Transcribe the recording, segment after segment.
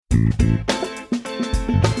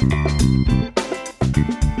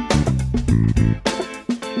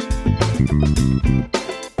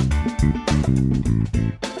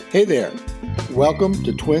Hey there. Welcome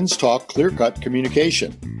to Twins Talk Clear-Cut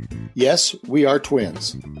Communication. Yes, we are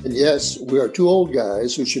twins. And yes, we are two old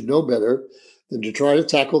guys who should know better than to try to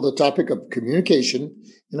tackle the topic of communication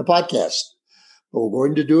in a podcast. But we're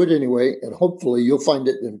going to do it anyway, and hopefully you'll find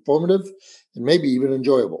it informative and maybe even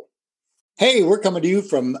enjoyable. Hey, we're coming to you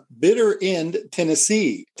from Bitter End,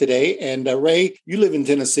 Tennessee today. And Ray, you live in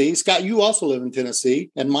Tennessee. Scott, you also live in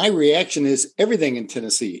Tennessee. And my reaction is everything in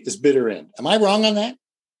Tennessee is Bitter End. Am I wrong on that?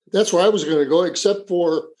 That's where I was going to go, except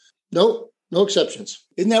for no exceptions.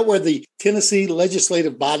 Isn't that where the Tennessee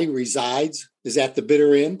legislative body resides? Is at the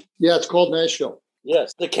Bitter End? Yeah, it's called Nashville.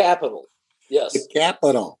 Yes, the capital. Yes. The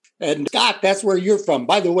capital. And Scott, that's where you're from.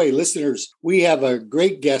 By the way, listeners, we have a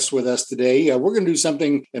great guest with us today. We're going to do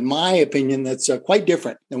something, in my opinion, that's quite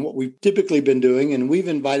different than what we've typically been doing. And we've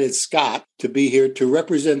invited Scott to be here to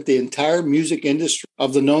represent the entire music industry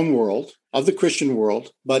of the known world, of the Christian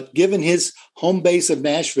world. But given his home base of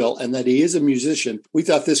Nashville and that he is a musician, we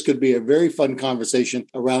thought this could be a very fun conversation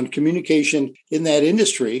around communication in that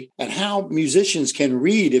industry and how musicians can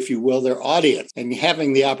read, if you will, their audience. And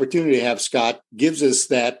having the opportunity to have Scott gives us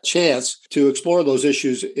that chance to explore those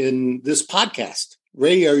issues in this podcast.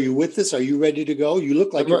 Ray, are you with us? Are you ready to go? You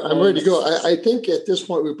look like I'm ready to go. I think at this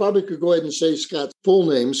point, we probably could go ahead and say Scott's full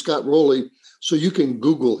name, Scott Rowley, so you can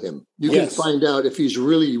Google him. You can find out if he's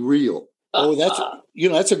really real. Oh,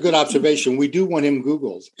 that's a good observation. We do want him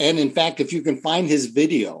Googled. And in fact, if you can find his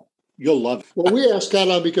video, you'll love it. Well, we asked Scott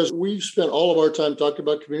on because we've spent all of our time talking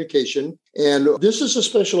about communication. And this is a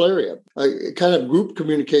special area, a kind of group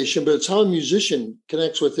communication, but it's how a musician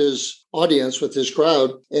connects with his audience, with his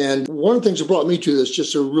crowd. And one of the things that brought me to this,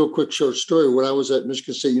 just a real quick short story. When I was at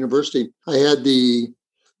Michigan State University, I had the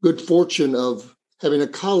good fortune of having a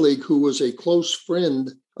colleague who was a close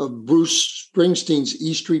friend of Bruce Springsteen's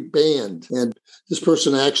E Street Band. And this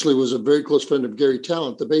person actually was a very close friend of Gary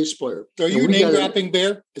Talent, the bass player. Are you name-dropping,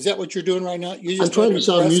 Bear? Is that what you're doing right now? I'm trying to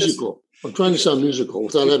sound musical. I'm trying to sound musical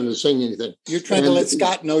without having to sing anything. You're trying to let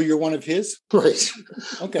Scott know you're one of his? Right.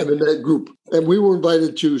 Okay. I'm in that group. And we were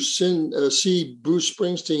invited to see Bruce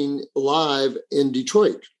Springsteen live in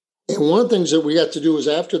Detroit. And one of the things that we got to do was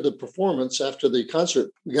after the performance, after the concert,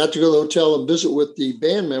 we got to go to the hotel and visit with the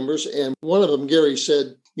band members. And one of them, Gary,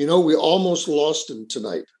 said, "You know, we almost lost him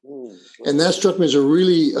tonight." And that struck me as a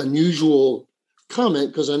really unusual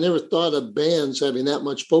comment because I never thought of bands having that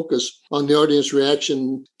much focus on the audience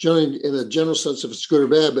reaction, generally in a general sense if it's good or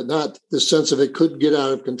bad, but not the sense of it could get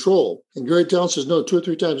out of control. And Gary Talent says, no, 2 or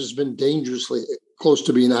 3 times it's been dangerously close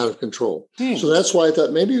to being out of control. So that's why I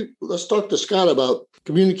thought maybe let's talk to Scott about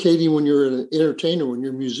communicating when you're an entertainer, when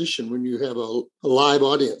you're a musician, when you have a live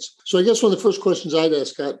audience. So I guess one of the first questions I'd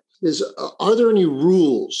ask Scott is, are there any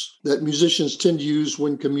rules that musicians tend to use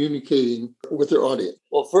when communicating with their audience?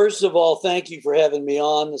 Well, first of all, thank you for having me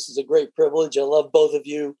on. This is a great privilege. I love both of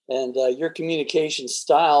you. And your communication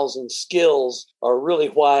styles and skills are really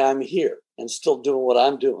why I'm here and still doing what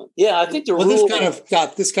I'm doing. Yeah, I think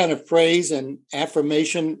this kind of phrase and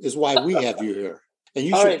affirmation is why we have you here. And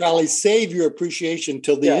you should probably save your appreciation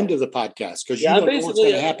till the end of the podcast because you don't know what's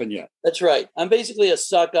going to happen yet. That's right. I'm basically a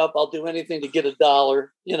suck up. I'll do anything to get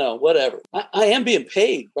 $1, whatever. I am being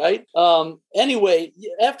paid, right? Anyway,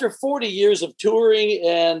 after 40 years of touring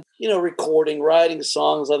and, recording, writing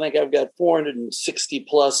songs, I think I've got 460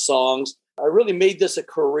 plus songs. I really made this a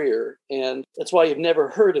career, and that's why you've never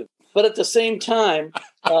heard of it. But at the same time,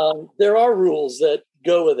 there are rules that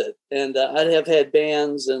go with it. And I have had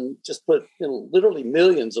bands and just put literally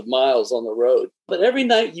millions of miles on the road. But every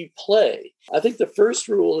night you play, I think the first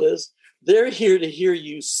rule is they're here to hear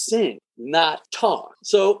you sing, not talk.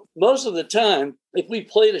 So most of the time, if we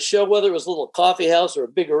played a show, whether it was a little coffee house or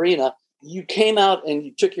a big arena, you came out and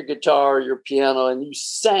you took your guitar, your piano, and you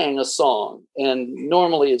sang a song. And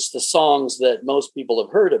normally it's the songs that most people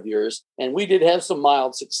have heard of yours. And we did have some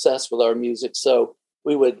mild success with our music. So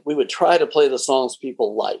we would try to play the songs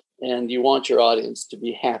people like, and you want your audience to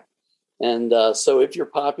be happy. And so if you're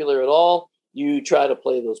popular at all, you try to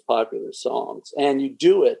play those popular songs, and you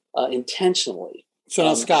do it intentionally. So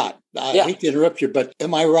now, Scott, I hate to interrupt you, but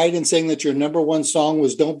am I right in saying that your number one song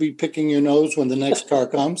was "Don't Be Picking Your Nose When the Next Car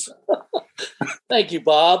Comes"? Thank you,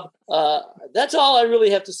 Bob. That's all I really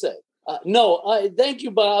have to say. Thank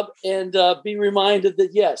you, Bob. And be reminded that,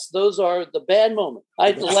 yes, those are the bad moments.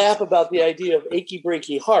 I laugh about the idea of Achy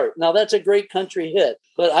Breaky Heart. Now, that's a great country hit,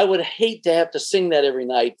 but I would hate to have to sing that every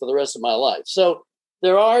night for the rest of my life. So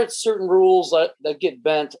there are certain rules that get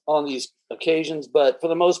bent on these occasions, but for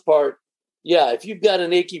the most part, Yeah, if you've got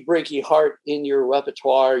an achy breaky heart in your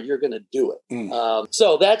repertoire, you're going to do it.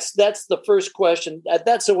 So that's the first question.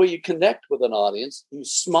 That's the way you connect with an audience. You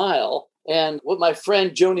smile. And what my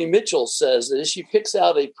friend Joni Mitchell says is she picks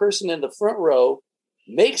out a person in the front row,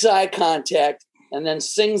 makes eye contact, and then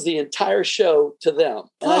sings the entire show to them.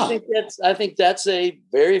 And I think that's a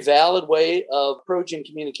very valid way of approaching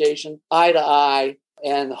communication, eye to eye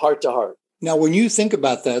and heart to heart. Now, when you think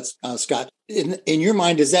about that, Scott, in your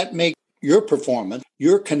mind, does that make your performance,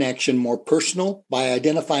 your connection more personal by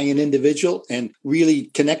identifying an individual and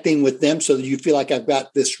really connecting with them so that you feel like I've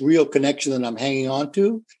got this real connection that I'm hanging on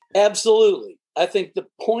to? Absolutely. I think the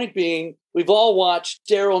point being, we've all watched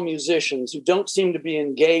sterile musicians who don't seem to be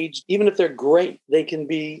engaged. Even if they're great, they can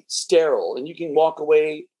be sterile. And you can walk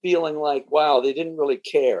away feeling like, wow, they didn't really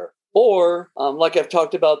care. Or like I've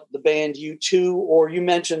talked about the band U2, or you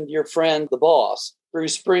mentioned your friend, The Boss,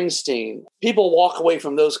 Bruce Springsteen. People walk away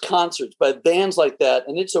from those concerts by bands like that,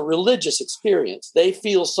 and it's a religious experience. They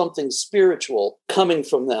feel something spiritual coming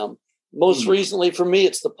from them. Most recently for me,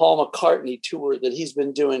 it's the Paul McCartney tour that he's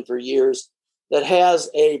been doing for years that has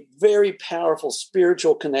a very powerful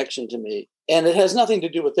spiritual connection to me. And it has nothing to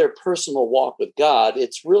do with their personal walk with God.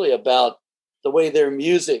 It's really about the way their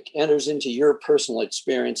music enters into your personal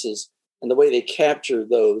experiences and the way they capture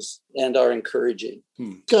those and are encouraging.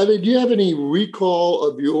 Scott, do you have any recall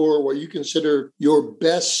of what you consider your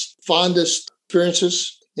best, fondest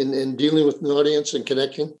experiences in dealing with an audience and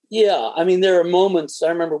connecting? Yeah, I mean, there are moments. I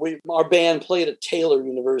remember our band played at Taylor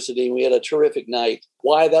University, and we had a terrific night.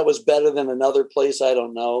 Why that was better than another place, I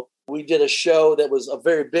don't know. We did a show that was a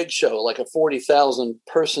very big show, like a 40,000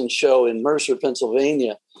 person show in Mercer,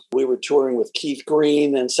 Pennsylvania. We were touring with Keith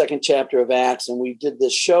Green and Second Chapter of Acts, and we did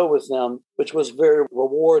this show with them, which was very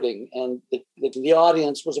rewarding, and the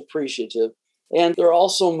audience was appreciative. And there are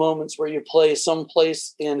also moments where you play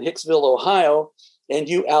someplace in Hicksville, Ohio, and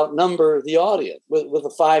you outnumber the audience with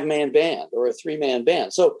a 5-man band or a 3-man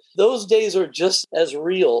band. So those days are just as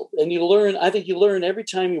real. And I think you learn every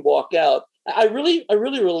time you walk out. I really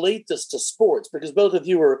relate this to sports because both of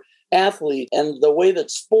you are athletes, and the way that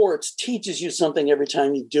sports teaches you something every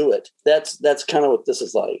time you do it. That's kind of what this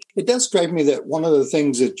is like. It does strike me that one of the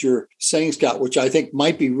things that you're saying, Scott, which I think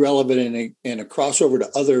might be relevant in a crossover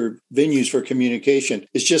to other venues for communication,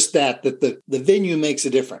 is just that the venue makes a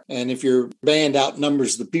difference. And if your band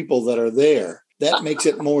outnumbers the people that are there, that makes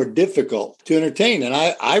it more difficult to entertain. And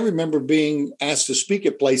I remember being asked to speak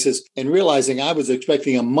at places and realizing I was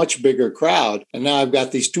expecting a much bigger crowd. And now I've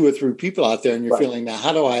got these 2 or 3 people out there and you're feeling, now,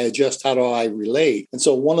 how do I adjust? How do I relate? And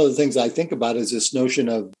so one of the things I think about is this notion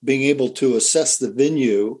of being able to assess the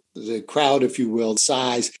venue, the crowd, if you will,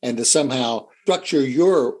 size, and to somehow structure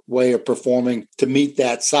your way of performing to meet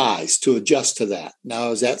that size, to adjust to that.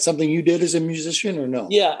 Now, is that something you did as a musician or no?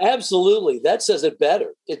 Yeah, absolutely. That says it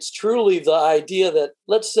better. It's truly the idea that,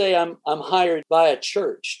 let's say I'm hired by a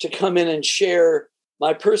church to come in and share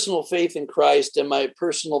my personal faith in Christ and my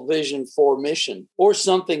personal vision for mission, or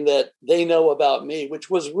something that they know about me, which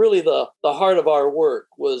was really the heart of our work,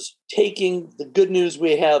 was taking the good news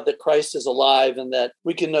we have that Christ is alive and that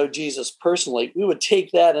we can know Jesus personally. We would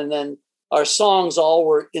take that, and then our songs all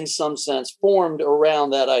were, in some sense, formed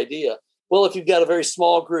around that idea. Well, if you've got a very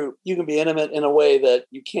small group, you can be intimate in a way that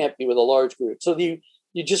you can't be with a large group. So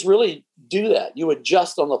you just really do that. You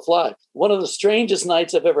adjust on the fly. One of the strangest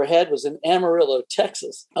nights I've ever had was in Amarillo,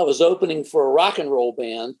 Texas. I was opening for a rock and roll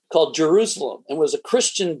band called Jerusalem, and it was a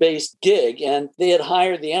Christian-based gig. And they had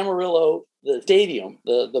hired the Amarillo, the stadium,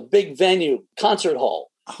 the big venue, concert hall.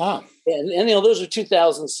 Uh-huh. And those are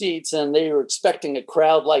 2,000 seats, and they were expecting a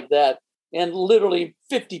crowd like that. And literally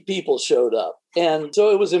 50 people showed up. And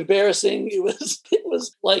so it was embarrassing. It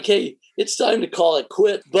was like, hey, it's time to call it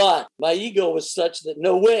quit. But my ego was such that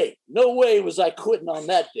no way was I quitting on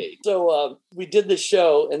that day. So we did the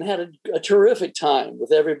show and had a terrific time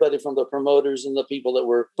with everybody from the promoters and the people that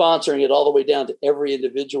were sponsoring it all the way down to every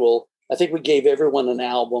individual. I think we gave everyone an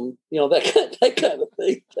album, that kind of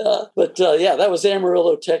thing. But that was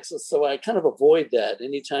Amarillo, Texas. So I kind of avoid that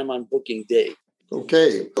anytime I'm booking dates.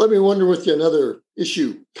 Okay. Let me wonder with you another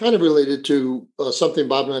issue kind of related to something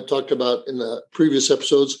Bob and I talked about in the previous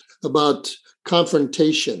episodes about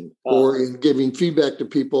confrontation or in giving feedback to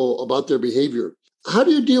people about their behavior. How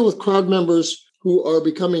do you deal with crowd members who are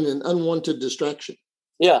becoming an unwanted distraction?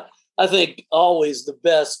 Yeah, I think always the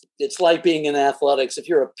best. It's like being in athletics. If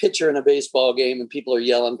you're a pitcher in a baseball game and people are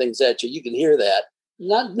yelling things at you, you can hear that.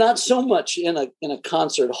 Not so much in a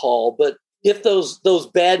concert hall, but if those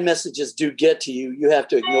bad messages do get to you, you have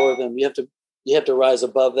to ignore them. You have to rise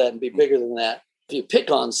above that and be bigger than that. If you pick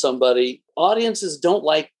on somebody audiences don't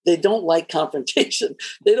like confrontation.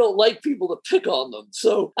 They don't like people to pick on them.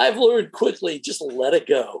 So I've learned quickly, just let it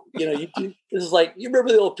go. This is like, you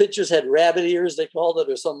remember the old pictures had rabbit ears, they called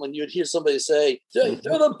it, or something. When you'd hear somebody say, throw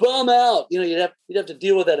the bum out, you'd have to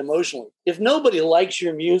deal with that emotionally. If nobody likes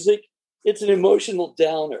your music, it's an emotional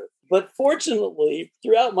downer. But fortunately,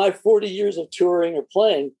 throughout my 40 years of touring or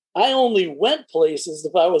playing, I only went places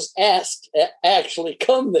if I was asked to actually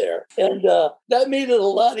come there. And that made it a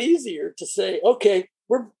lot easier to say, okay,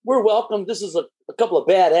 we're welcome. This is a couple of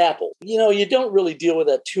bad apples. You don't really deal with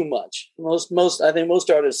that too much. I think most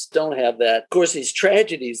artists don't have that. Of course, these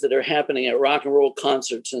tragedies that are happening at rock and roll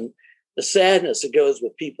concerts and the sadness that goes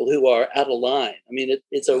with people who are out of line. I mean,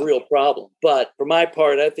 it's a real problem. But for my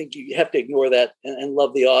part, I think you have to ignore that and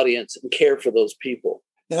love the audience and care for those people.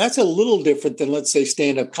 Now, that's a little different than, let's say,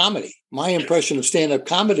 stand-up comedy. My impression of stand-up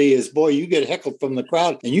comedy is, boy, you get heckled from the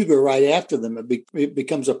crowd and you go right after them. It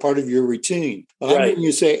becomes a part of your routine. But right. I mean,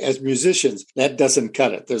 you say, as musicians, that doesn't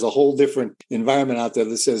cut it. There's a whole different environment out there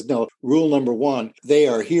that says, no, rule number one, they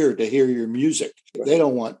are here to hear your music. Right. They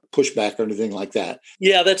don't want pushback or anything like that.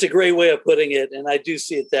 Yeah, that's a great way of putting it. And I do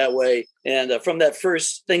see it that way. And from that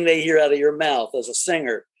first thing they hear out of your mouth as a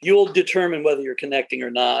singer, you'll determine whether you're connecting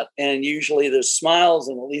or not. And usually there's smiles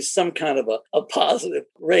and at least some kind of a positive.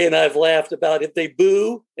 Ray and I have laughed about if they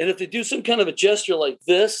boo and if they do some kind of a gesture like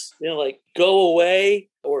this, like go away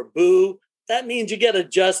or boo, that means you better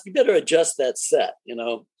adjust that set,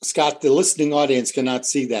 Scott, the listening audience cannot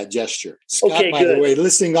see that gesture. Scott, okay, by the way,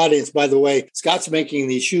 listening audience, by the way, Scott's making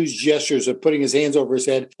these huge gestures of putting his hands over his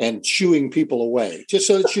head and shooing people away. Just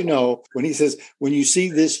so that you know, when he says, when you see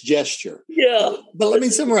this gesture. Yeah. But let me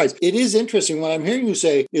summarize. It is interesting. What I'm hearing you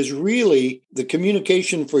say is really the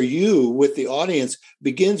communication for you with the audience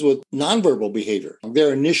begins with nonverbal behavior,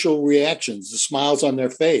 their initial reactions, the smiles on their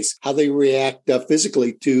face, how they react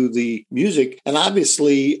physically to the music. And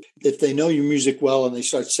obviously, if they know your music well and they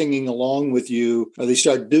start singing along with you, or they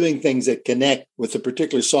start doing things that connect with the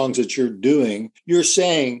particular songs that you're doing, you're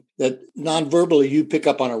saying that non-verbally you pick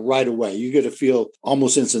up on it right away. You get to feel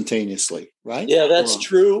almost instantaneously, right? Yeah, that's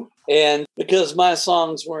true. And because my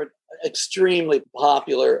songs weren't extremely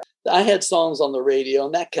popular, I had songs on the radio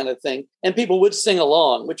and that kind of thing, and people would sing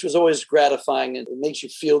along, which was always gratifying and it makes you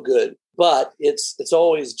feel good. But it's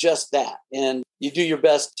always just that. And you do your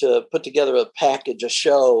best to put together a package, a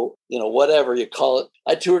show, whatever you call it.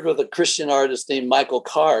 I toured with a Christian artist named Michael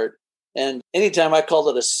Card. And anytime I called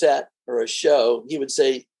it a set or a show, he would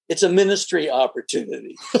say, it's a ministry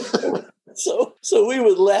opportunity. So we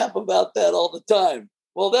would laugh about that all the time.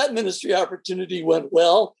 Well, that ministry opportunity went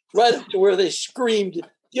well, right up to where they screamed,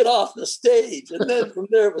 get off the stage. And then from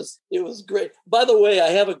there, it was great. By the way, I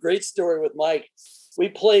have a great story with Mike. We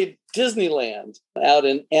played Disneyland out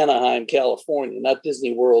in Anaheim, California, not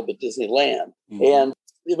Disney World, but Disneyland. Mm-hmm. And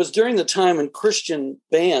it was during the time when Christian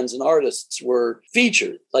bands and artists were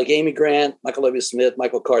featured, like Amy Grant, Michael W. Smith,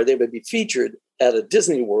 Michael Card. They would be featured at a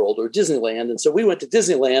Disney World or Disneyland. And so we went to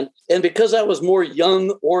Disneyland. And because I was more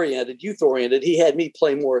young-oriented, youth-oriented, he had me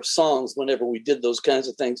play more songs whenever we did those kinds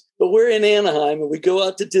of things. But we're in Anaheim and we go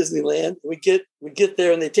out to Disneyland. We get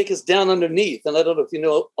there and they take us down underneath. And I don't know if you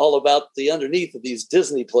know all about the underneath of these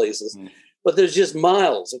Disney places. Mm. But there's just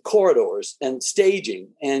miles of corridors and staging,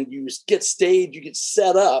 and you get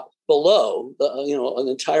set up below, an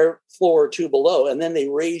entire floor or two below, and then they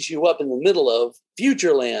raise you up in the middle of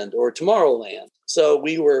Futureland or Tomorrowland. So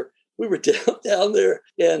we were down there,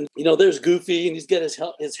 and there's Goofy, and he's got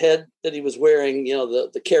his head that he was wearing,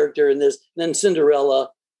 the character, and then Cinderella.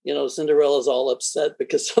 Cinderella's all upset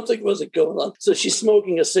because something wasn't going on. So she's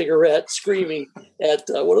smoking a cigarette, screaming at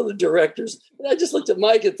one of the directors. And I just looked at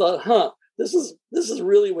Mike and thought, this is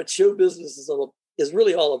really what show business is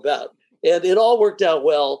really all about. And it all worked out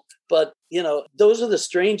well. But, those are the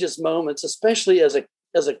strangest moments, especially as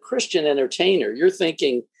a Christian entertainer. You're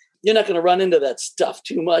thinking you're not going to run into that stuff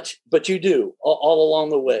too much, but you do all along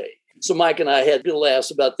the way. So Mike and I had good laughs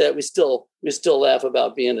about that. We still laugh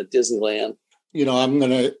about being at Disneyland. I'm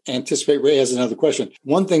going to anticipate Ray has another question.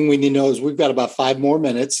 One thing we need to know is we've got about 5 more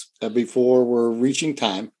minutes before we're reaching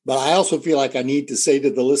time. But I also feel like I need to say to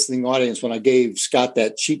the listening audience, when I gave Scott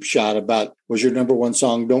that cheap shot about, was your number one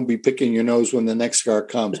song, Don't Be Picking Your Nose When the Next Car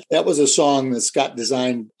Comes. That was a song that Scott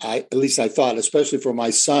designed, at least I thought, especially for my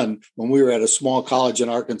son when we were at a small college in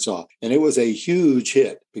Arkansas. And it was a huge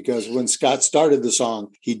hit because when Scott started the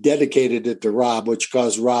song, he dedicated it to Rob, which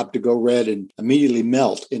caused Rob to go red and immediately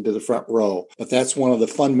melt into the front row. But that's one of the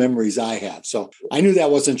fun memories I have. So I knew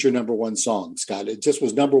that wasn't your number one song, Scott. It just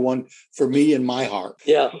was number one for me in my heart.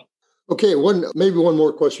 Yeah. Okay, maybe one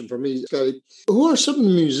more question for me, Scotty. Who are some of the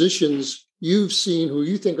musicians you've seen who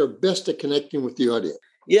you think are best at connecting with the audience?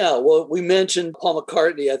 Yeah, well, we mentioned Paul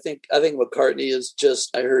McCartney. I think McCartney is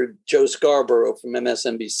just, I heard Joe Scarborough from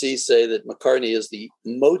MSNBC say that McCartney is the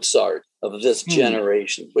Mozart of this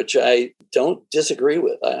generation, which I don't disagree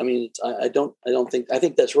with. I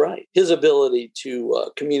think that's right. His ability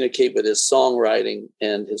to communicate with his songwriting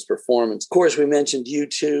and his performance. Of course, we mentioned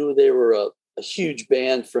U2. They were a huge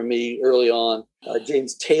band for me early on.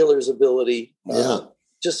 James Taylor's ability,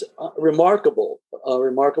 just remarkable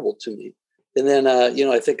to me. And then,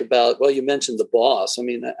 I think about, well, you mentioned the Boss. I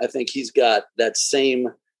mean, I think he's got that same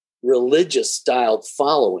religious styled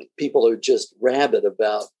following. People are just rabid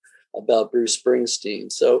about Bruce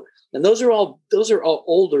Springsteen. So, and those are all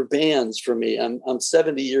older bands for me. I'm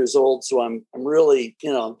 70 years old, so I'm really,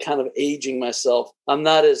 I'm kind of aging myself. I'm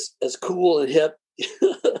not as cool and hip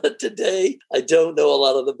today. I don't know a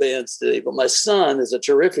lot of the bands today, but my son is a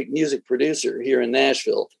terrific music producer here in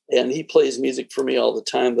Nashville, and he plays music for me all the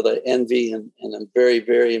time that I envy and I'm very,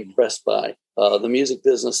 very impressed by. The music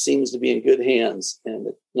business seems to be in good hands, and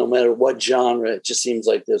no matter what genre, it just seems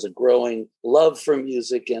like there's a growing love for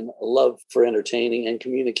music and a love for entertaining and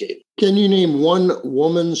communicating. Can you name one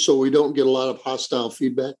woman so we don't get a lot of hostile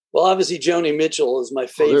feedback? Well, obviously, Joni Mitchell is my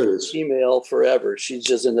favorite female forever. She's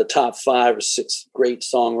just in the top 5 or 6 great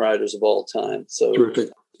songwriters of all time. So terrific.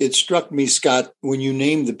 It struck me, Scott, when you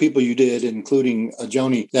named the people you did, including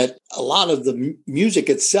Joni, that a lot of the music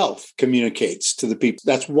itself communicates to the people.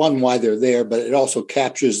 That's one why they're there, but it also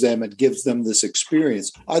captures them. It gives them this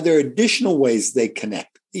experience. Are there additional ways they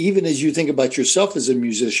connect? Even as you think about yourself as a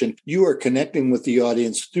musician, you are connecting with the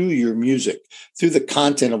audience through your music, through the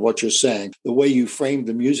content of what you're saying, the way you frame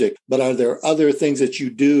the music. But are there other things that you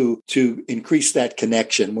do to increase that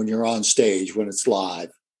connection when you're on stage, when it's live?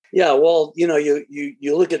 Yeah, well,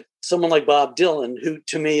 you look at someone like Bob Dylan, who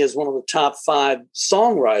to me is one of the top 5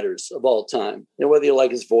 songwriters of all time. Whether you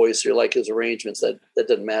like his voice or you like his arrangements, that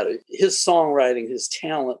doesn't matter. His songwriting, his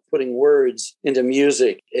talent, putting words into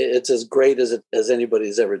music, it's as great as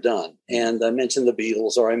anybody's ever done. And I mentioned the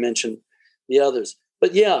Beatles, or I mentioned the others.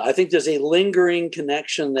 But yeah, I think there's a lingering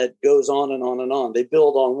connection that goes on and on and on. They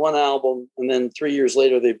build on one album, and then 3 years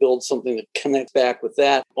later, they build something that connects back with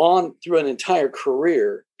that on through an entire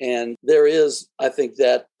career. And there is, I think,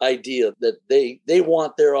 that idea that they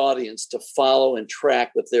want their audience to follow and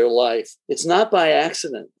track with their life. It's not by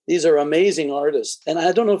accident. These are amazing artists. And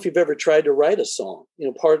I don't know if you've ever tried to write a song.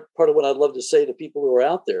 Part of what I'd love to say to people who are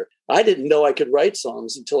out there, I didn't know I could write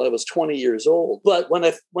songs until I was 20 years old. But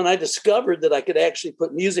when I discovered that I could actually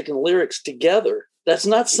put music and lyrics together, that's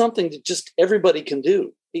not something that just everybody can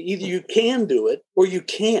do. Either you can do it or you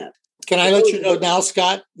can't. Can I let you know now,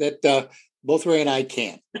 Scott, that both Ray and I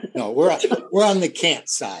can't. No, we're on the can't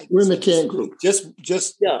side. We're in the can't group. Just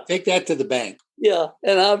take that to the bank. Yeah,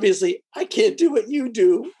 and obviously I can't do what you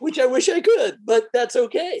do, which I wish I could, but that's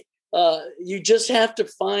okay. You just have to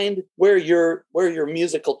find where your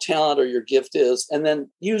musical talent or your gift is, and then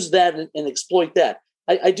use that and exploit that.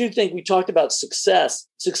 I do think we talked about success.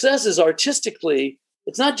 Success is artistically,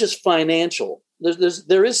 it's not just financial.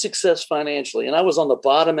 There is success financially, and I was on the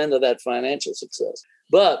bottom end of that financial success,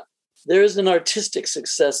 but there is an artistic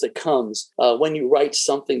success that comes when you write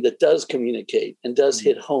something that does communicate and does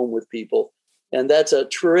hit home with people. And that's a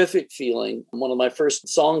terrific feeling. One of my first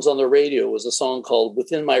songs on the radio was a song called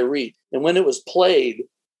Within My Reach. And when it was played,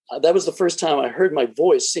 that was the first time I heard my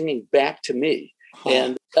voice singing back to me.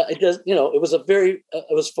 And it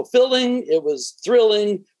was fulfilling, it was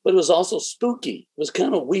thrilling, but it was also spooky. It was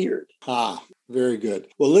kind of weird. Very good.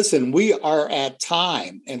 Well, listen, we are at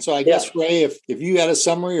time. And so I guess, Ray, if you had a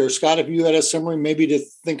summary, or Scott, if you had a summary, maybe to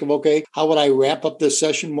think of, okay, how would I wrap up this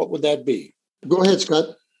session? What would that be? Go ahead,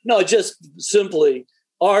 Scott. No, just simply,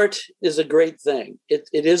 art is a great thing. It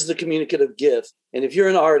is the communicative gift. And if you're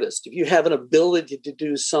an artist, if you have an ability to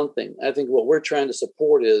do something, I think what we're trying to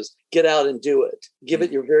support is get out and do it. Give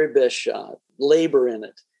it your very best shot. Labor in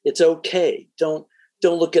it. It's okay. Don't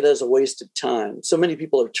look at it as a waste of time. So many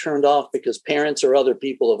people are turned off because parents or other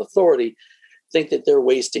people of authority think that they're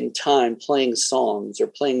wasting time playing songs or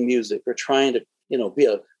playing music or trying to, be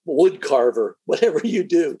a wood carver, whatever you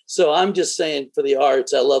do. So I'm just saying, for the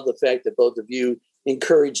arts, I love the fact that both of you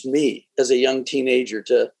encouraged me as a young teenager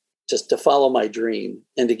to follow my dream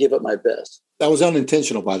and to give it my best. That was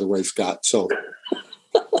unintentional, by the way, Scott. So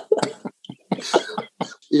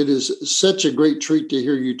it is such a great treat to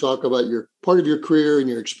hear you talk about your part of your career and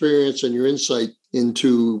your experience and your insight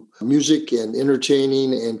into music and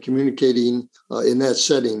entertaining and communicating in that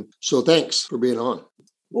setting. So thanks for being on.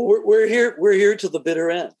 Well, we're here to the bitter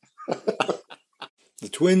end. The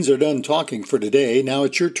twins are done talking for today. Now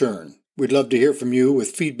it's your turn. We'd love to hear from you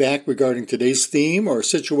with feedback regarding today's theme or a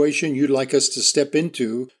situation you'd like us to step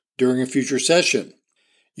into during a future session.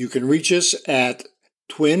 You can reach us at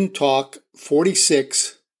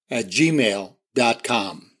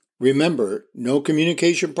twintalk46@gmail.com. Remember, no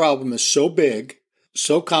communication problem is so big,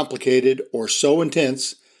 so complicated, or so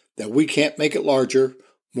intense that we can't make it larger,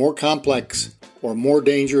 more complex, or more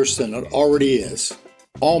dangerous than it already is,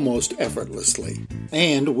 almost effortlessly.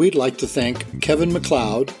 And we'd like to thank Kevin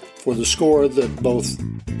MacLeod for the score that both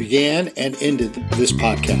began and ended this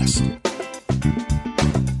podcast.